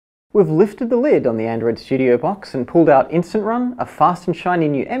We've lifted the lid on the Android Studio box and pulled out Instant Run, a fast and shiny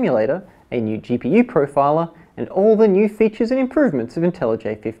new emulator, a new GPU profiler, and all the new features and improvements of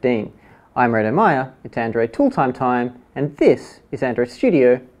IntelliJ 15. I'm Redo Maya, it's Android Tooltime time, and this is Android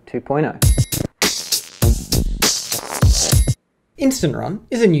Studio 2.0. Instant Run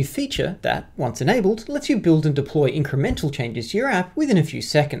is a new feature that, once enabled, lets you build and deploy incremental changes to your app within a few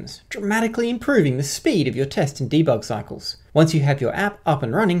seconds, dramatically improving the speed of your test and debug cycles. Once you have your app up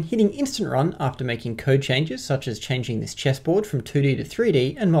and running, hitting Instant Run after making code changes such as changing this chessboard from 2D to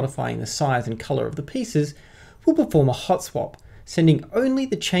 3D and modifying the size and color of the pieces will perform a hot swap, sending only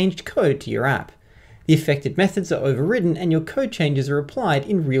the changed code to your app. The affected methods are overridden and your code changes are applied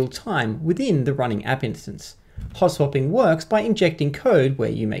in real time within the running app instance. Hot swapping works by injecting code where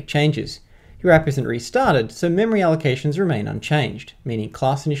you make changes. Your app isn't restarted, so memory allocations remain unchanged, meaning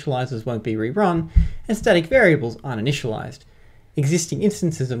class initializers won't be rerun and static variables aren't initialized. Existing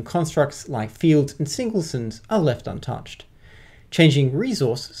instances of constructs like fields and singletons are left untouched. Changing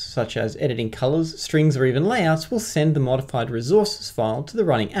resources, such as editing colors, strings, or even layouts, will send the modified resources file to the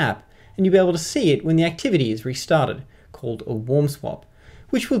running app, and you'll be able to see it when the activity is restarted, called a warm swap,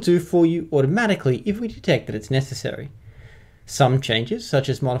 which will do for you automatically if we detect that it's necessary. Some changes, such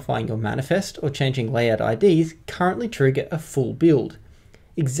as modifying your manifest or changing layout IDs, currently trigger a full build.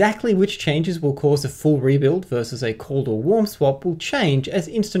 Exactly which changes will cause a full rebuild versus a cold or warm swap will change as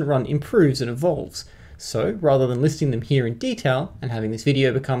Instant Run improves and evolves. So, rather than listing them here in detail and having this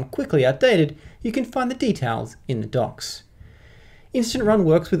video become quickly outdated, you can find the details in the docs. Instant Run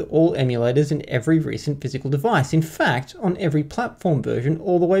works with all emulators in every recent physical device, in fact, on every platform version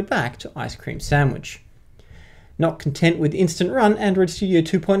all the way back to Ice Cream Sandwich. Not content with Instant Run, Android Studio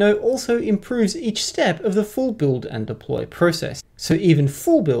 2.0 also improves each step of the full build and deploy process, so even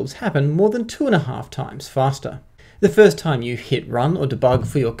full builds happen more than 2.5 times faster. The first time you hit run or debug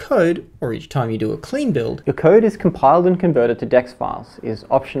for your code, or each time you do a clean build, your code is compiled and converted to DEX files, is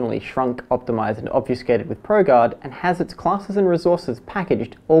optionally shrunk, optimized, and obfuscated with ProGuard, and has its classes and resources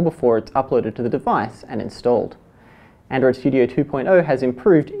packaged all before it's uploaded to the device and installed. Android Studio 2.0 has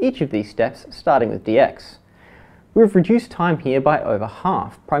improved each of these steps, starting with DX. We've reduced time here by over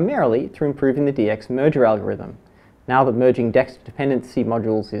half, primarily through improving the DX merger algorithm. Now that merging DEX dependency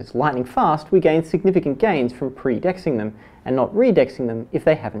modules is lightning fast, we gain significant gains from pre-dexing them and not redexing them if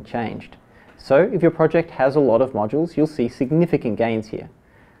they haven't changed. So if your project has a lot of modules, you'll see significant gains here.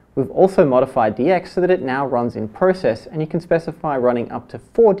 We've also modified DX so that it now runs in process, and you can specify running up to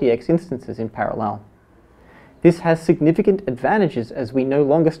 4 DX instances in parallel. This has significant advantages as we no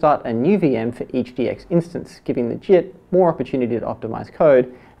longer start a new VM for each DX instance, giving the JIT more opportunity to optimize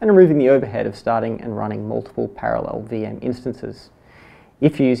code and removing the overhead of starting and running multiple parallel VM instances.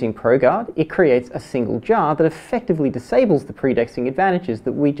 If you're using ProGuard, it creates a single jar that effectively disables the pre-dexing advantages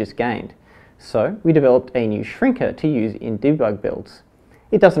that we just gained. So we developed a new shrinker to use in debug builds.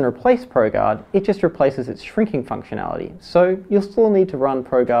 It doesn't replace ProGuard, it just replaces its shrinking functionality, so you'll still need to run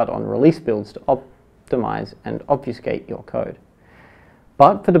ProGuard on release builds to optimize and obfuscate your code.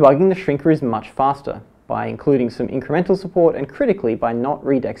 But for debugging, the shrinker is much faster, by including some incremental support and critically by not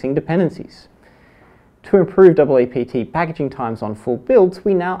redexing dependencies. To improve AAPT packaging times on full builds,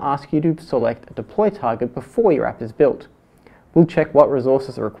 we now ask you to select a deploy target before your app is built. We'll check what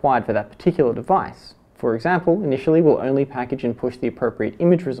resources are required for that particular device. For example, initially we'll only package and push the appropriate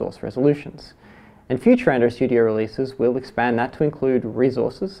image resource resolutions. And future Android Studio releases will expand that to include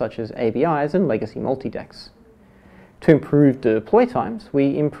resources such as ABIs and legacy multidex. To improve deploy times,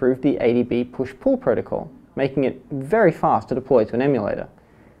 we improved the ADB push-pull protocol, making it very fast to deploy to an emulator,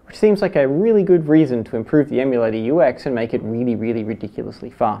 which seems like a really good reason to improve the emulator UX and make it really ridiculously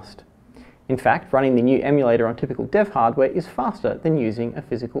fast. In fact, running the new emulator on typical dev hardware is faster than using a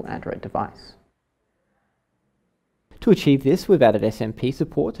physical Android device. To achieve this, we've added SMP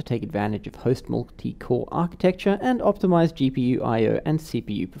support to take advantage of host multi-core architecture and optimize GPU I/O and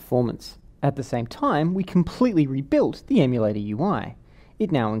CPU performance. At the same time, we completely rebuilt the emulator UI.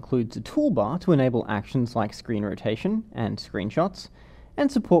 It now includes a toolbar to enable actions like screen rotation and screenshots,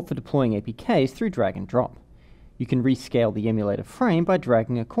 and support for deploying APKs through drag and drop. You can rescale the emulator frame by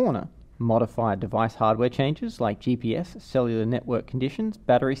dragging a corner, modify device hardware changes like GPS, cellular network conditions,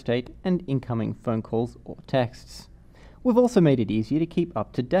 battery state, and incoming phone calls or texts. We've also made it easier to keep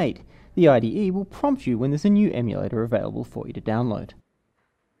up to date. The IDE will prompt you when there's a new emulator available for you to download.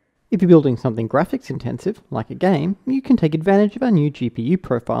 If you're building something graphics intensive, like a game, you can take advantage of our new GPU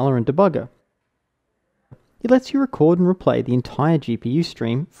profiler and debugger. It lets you record and replay the entire GPU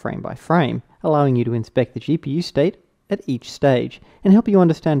stream frame by frame, allowing you to inspect the GPU state at each stage and help you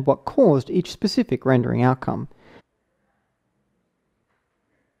understand what caused each specific rendering outcome.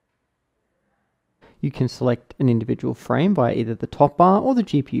 You can select an individual frame via either the top bar or the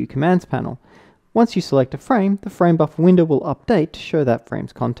GPU commands panel. Once you select a frame, the frame buffer window will update to show that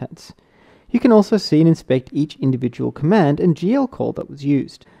frame's contents. You can also see and inspect each individual command and GL call that was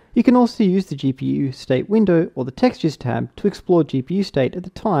used. You can also use the GPU state window or the textures tab to explore GPU state at the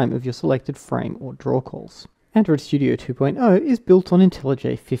time of your selected frame or draw calls. Android Studio 2.0 is built on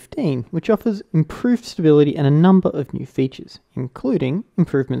IntelliJ 15, which offers improved stability and a number of new features, including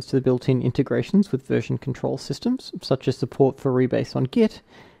improvements to the built-in integrations with version control systems, such as support for rebase on Git,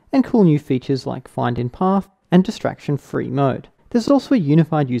 and cool new features like find in path and distraction-free mode. There's also a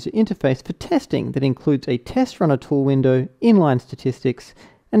unified user interface for testing that includes a test runner tool window, inline statistics,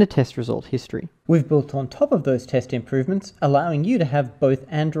 and a test result history. We've built on top of those test improvements, allowing you to have both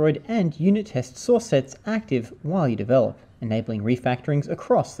Android and unit test source sets active while you develop, enabling refactorings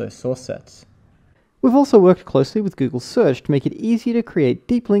across those source sets. We've also worked closely with Google Search to make it easier to create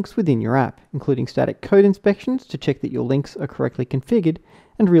deep links within your app, including static code inspections to check that your links are correctly configured,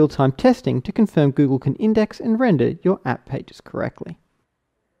 and real-time testing to confirm Google can index and render your app pages correctly.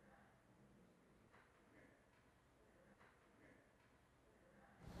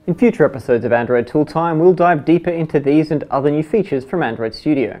 In future episodes of Android Tooltime, we'll dive deeper into these and other new features from Android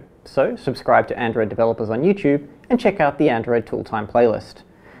Studio. So subscribe to Android Developers on YouTube and check out the Android Tooltime playlist.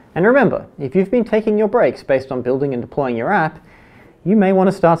 And remember, if you've been taking your breaks based on building and deploying your app, you may want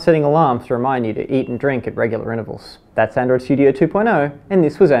to start setting alarms to remind you to eat and drink at regular intervals. That's Android Studio 2.0, and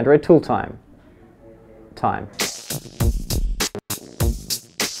this was Android Tooltime.